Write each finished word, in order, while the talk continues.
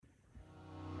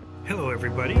Hello,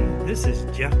 everybody. This is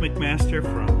Jeff McMaster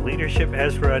from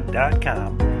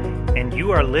LeadershipEzra.com, and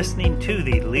you are listening to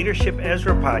the Leadership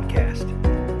Ezra podcast,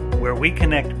 where we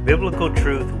connect biblical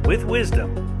truth with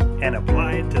wisdom and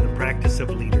apply it to the practice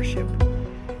of leadership.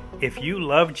 If you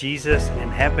love Jesus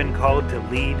and have been called to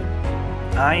lead,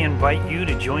 I invite you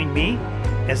to join me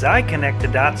as I connect the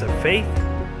dots of faith,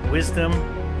 wisdom,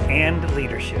 and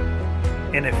leadership.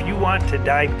 And if you want to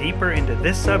dive deeper into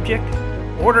this subject,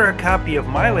 order a copy of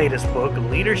my latest book,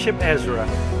 Leadership Ezra,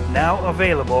 now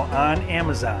available on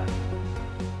Amazon.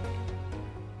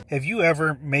 Have you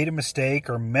ever made a mistake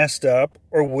or messed up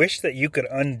or wished that you could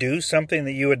undo something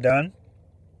that you had done?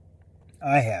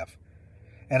 I have.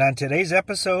 And on today's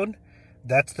episode,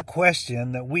 that's the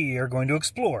question that we are going to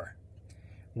explore.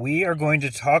 We are going to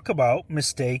talk about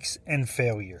mistakes and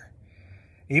failure.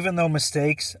 Even though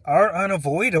mistakes are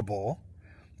unavoidable,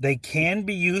 they can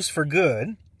be used for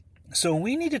good. So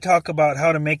we need to talk about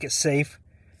how to make it safe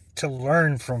to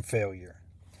learn from failure.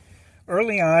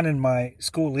 Early on in my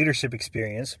school leadership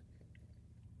experience,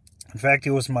 in fact,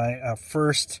 it was my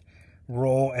first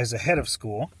role as a head of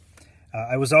school,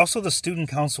 I was also the student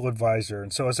council advisor.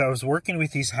 And so as I was working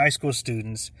with these high school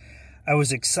students, I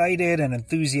was excited and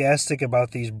enthusiastic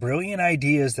about these brilliant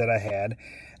ideas that I had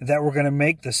that were going to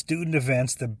make the student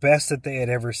events the best that they had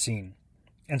ever seen.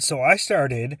 And so I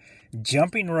started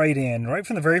jumping right in, right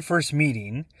from the very first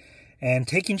meeting, and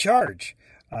taking charge.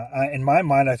 In my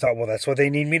mind, I thought, well, that's what they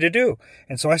need me to do.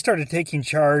 And so I started taking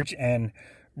charge, and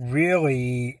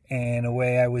really, in a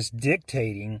way, I was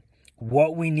dictating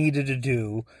what we needed to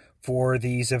do for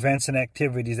these events and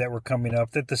activities that were coming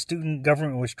up that the student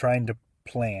government was trying to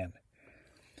plan.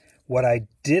 What I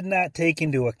did not take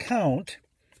into account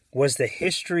was the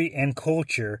history and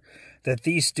culture that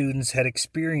these students had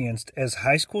experienced as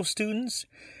high school students,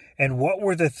 and what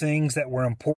were the things that were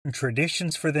important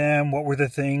traditions for them, what were the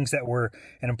things that were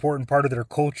an important part of their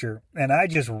culture, and I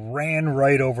just ran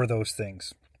right over those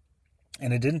things.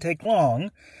 And it didn't take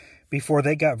long before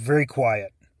they got very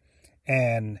quiet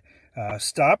and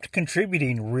stopped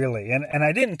contributing, really. And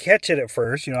I didn't catch it at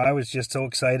first. I was just so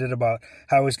excited about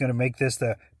how I was going to make this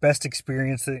the best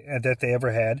experience that they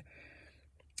ever had,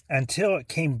 until it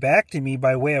came back to me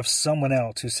by way of someone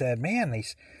else who said, man,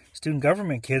 these student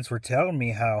government kids were telling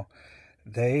me how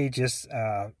they just,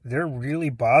 they're really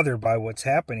bothered by what's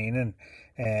happening,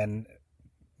 and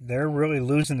they're really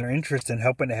losing their interest in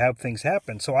helping to have things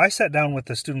happen. So I sat down with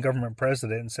the student government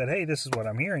president and said, hey, this is what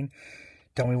I'm hearing.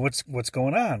 Tell me what's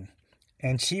going on.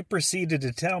 And she proceeded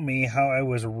to tell me how I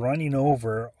was running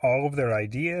over all of their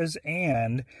ideas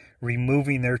and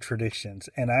removing their traditions.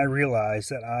 And I realized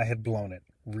that I had blown it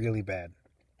really bad.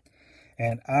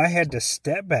 And I had to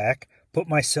step back, put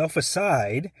myself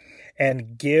aside,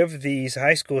 and give these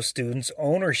high school students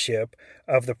ownership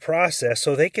of the process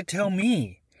so they could tell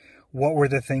me what were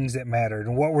the things that mattered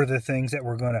and what were the things that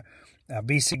were going to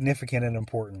be significant and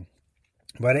important.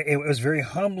 But it was very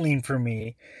humbling for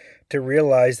me to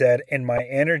realize that in my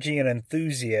energy and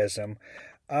enthusiasm,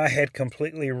 I had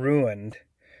completely ruined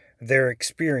their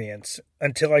experience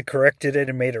until I corrected it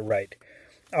and made it right.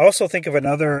 I also think of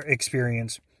another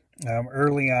experience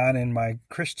early on in my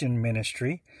Christian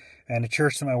ministry and a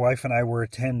church that my wife and I were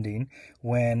attending,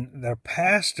 when the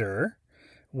pastor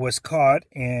was caught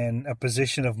in a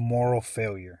position of moral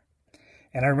failure.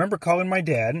 And I remember calling my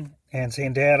dad and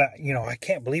saying, Dad, I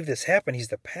can't believe this happened. He's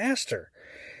the pastor.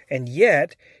 And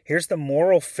yet, here's the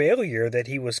moral failure that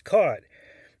he was caught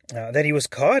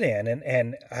in.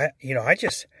 And I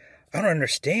don't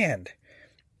understand.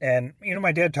 And,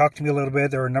 my dad talked to me a little bit.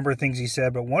 There were a number of things he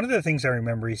said, but one of the things I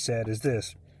remember he said is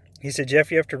this. He said, Jeff,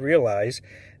 you have to realize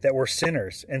that we're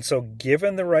sinners. And so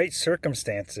given the right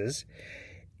circumstances,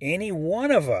 any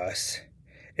one of us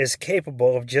is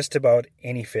capable of just about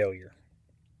any failure.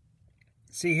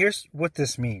 See, here's what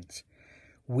this means.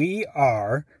 We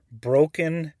are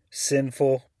broken,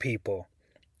 sinful people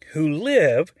who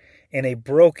live in a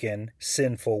broken,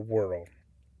 sinful world.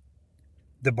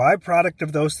 The byproduct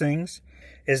of those things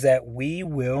is that we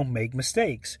will make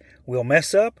mistakes. We'll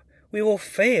mess up. We will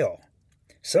fail.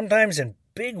 Sometimes in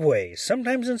big ways,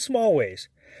 sometimes in small ways,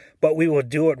 but we will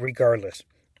do it regardless.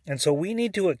 And so we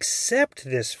need to accept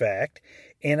this fact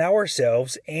in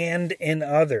ourselves and in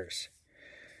others.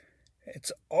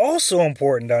 It's also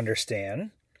important to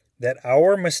understand that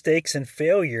our mistakes and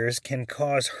failures can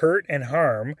cause hurt and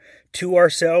harm to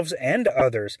ourselves and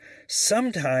others,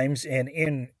 sometimes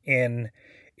in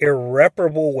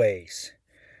irreparable ways.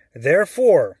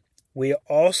 Therefore, we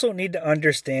also need to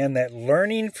understand that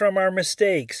learning from our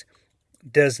mistakes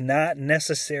does not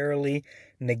necessarily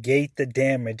negate the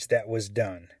damage that was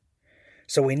done.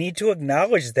 So we need to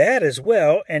acknowledge that as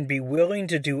well and be willing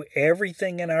to do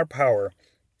everything in our power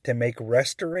to make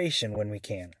restoration when we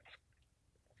can.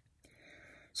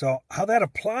 So how that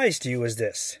applies to you is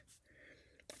this.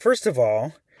 First of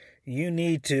all, you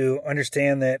need to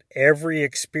understand that every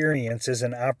experience is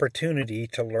an opportunity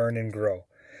to learn and grow.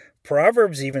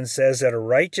 Proverbs even says that a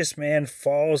righteous man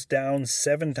falls down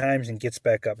 7 times and gets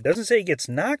back up. It doesn't say he gets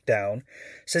knocked down.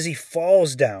 It says he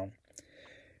falls down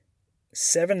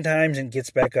 7 times and gets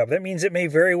back up. That means it may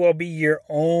very well be your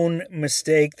own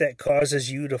mistake that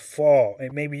causes you to fall.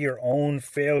 It may be your own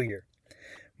failure.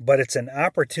 But it's an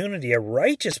opportunity. A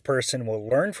righteous person will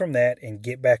learn from that and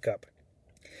get back up.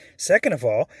 Second of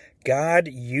all, God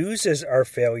uses our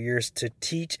failures to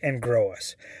teach and grow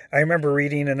us. I remember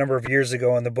reading a number of years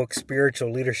ago in the book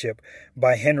Spiritual Leadership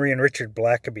by Henry and Richard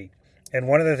Blackaby. And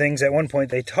one of the things at one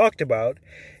point they talked about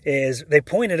is they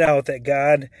pointed out that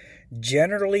God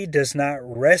generally does not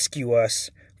rescue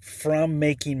us from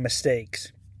making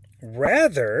mistakes.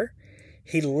 Rather,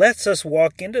 He lets us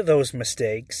walk into those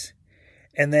mistakes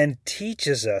and then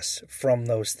teaches us from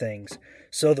those things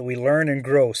so that we learn and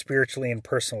grow spiritually and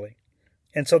personally.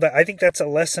 And so I think that's a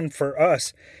lesson for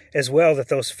us as well, that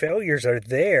those failures are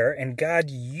there and God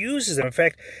uses them. In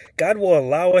fact, God will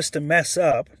allow us to mess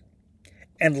up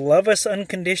and love us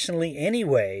unconditionally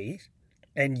anyway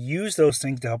and use those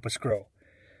things to help us grow.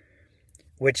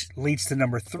 Which leads to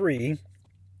number 3.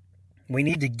 We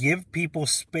need to give people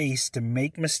space to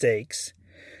make mistakes.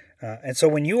 And so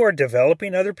when you are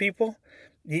developing other people,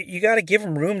 you got to give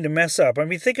them room to mess up. I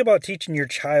mean, think about teaching your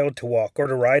child to walk or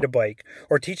to ride a bike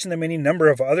or teaching them any number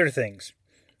of other things.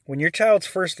 When your child's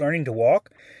first learning to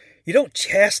walk, you don't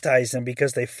chastise them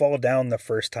because they fall down the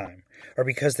first time or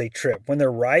because they trip. When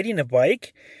they're riding a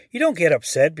bike, you don't get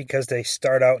upset because they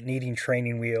start out needing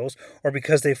training wheels or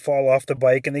because they fall off the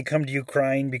bike and they come to you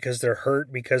crying because they're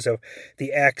hurt because of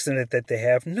the accident that they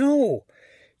have. No,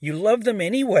 you love them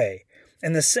anyway.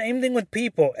 And the same thing with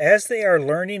people. As they are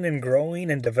learning and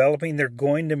growing and developing, they're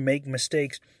going to make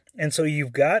mistakes. And so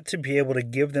you've got to be able to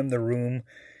give them the room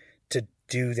to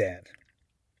do that.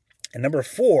 And number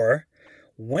 4,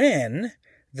 when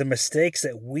the mistakes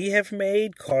that we have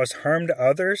made cause harm to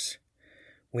others,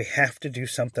 we have to do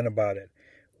something about it.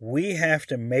 We have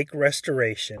to make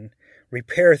restoration,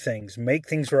 repair things, make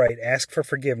things right, ask for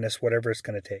forgiveness, whatever it's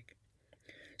going to take.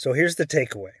 So here's the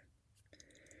takeaway.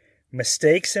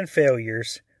 Mistakes and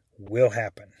failures will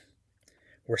happen.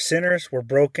 We're sinners, we're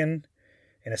broken.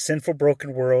 In a sinful,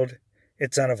 broken world,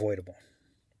 it's unavoidable.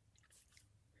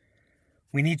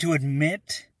 We need to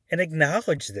admit and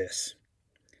acknowledge this.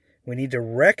 We need to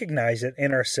recognize it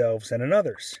in ourselves and in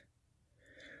others.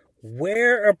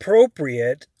 Where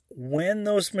appropriate, when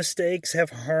those mistakes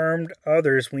have harmed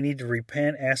others, we need to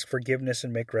repent, ask forgiveness,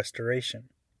 and make restoration.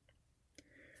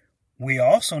 We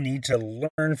also need to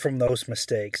learn from those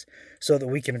mistakes so that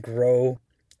we can grow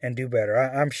and do better.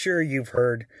 I'm sure you've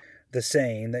heard the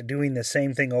saying that doing the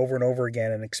same thing over and over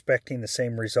again and expecting the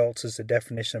same results is the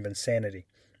definition of insanity.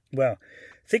 Well,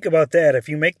 think about that. If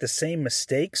you make the same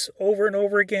mistakes over and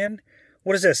over again,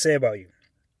 what does that say about you?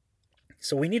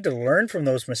 So we need to learn from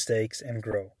those mistakes and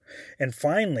grow. And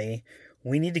finally,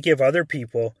 we need to give other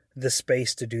people the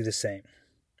space to do the same.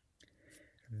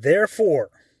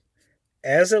 Therefore,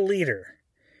 as a leader,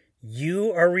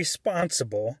 you are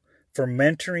responsible for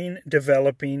mentoring,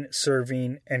 developing,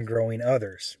 serving, and growing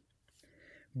others.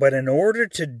 But in order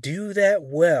to do that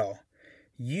well,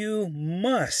 you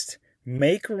must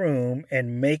make room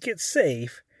and make it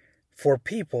safe for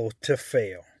people to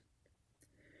fail.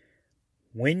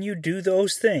 When you do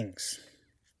those things,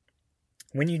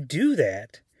 when you do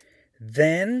that,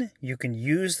 then you can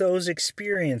use those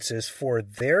experiences for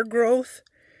their growth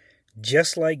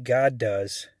just like God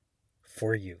does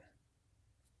for you.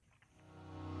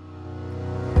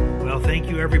 Well, thank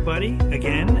you, everybody.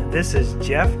 Again, this is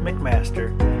Jeff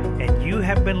McMaster, and you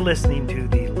have been listening to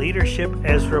the Leadership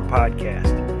Ezra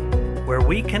podcast, where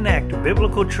we connect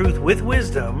biblical truth with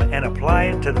wisdom and apply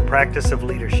it to the practice of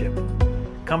leadership.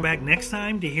 Come back next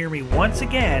time to hear me once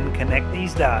again connect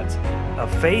these dots of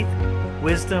faith,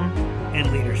 wisdom, and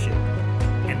leadership.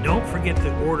 And don't forget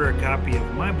to order a copy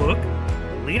of my book,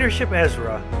 Leadership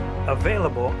Ezra,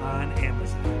 available on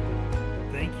Amazon.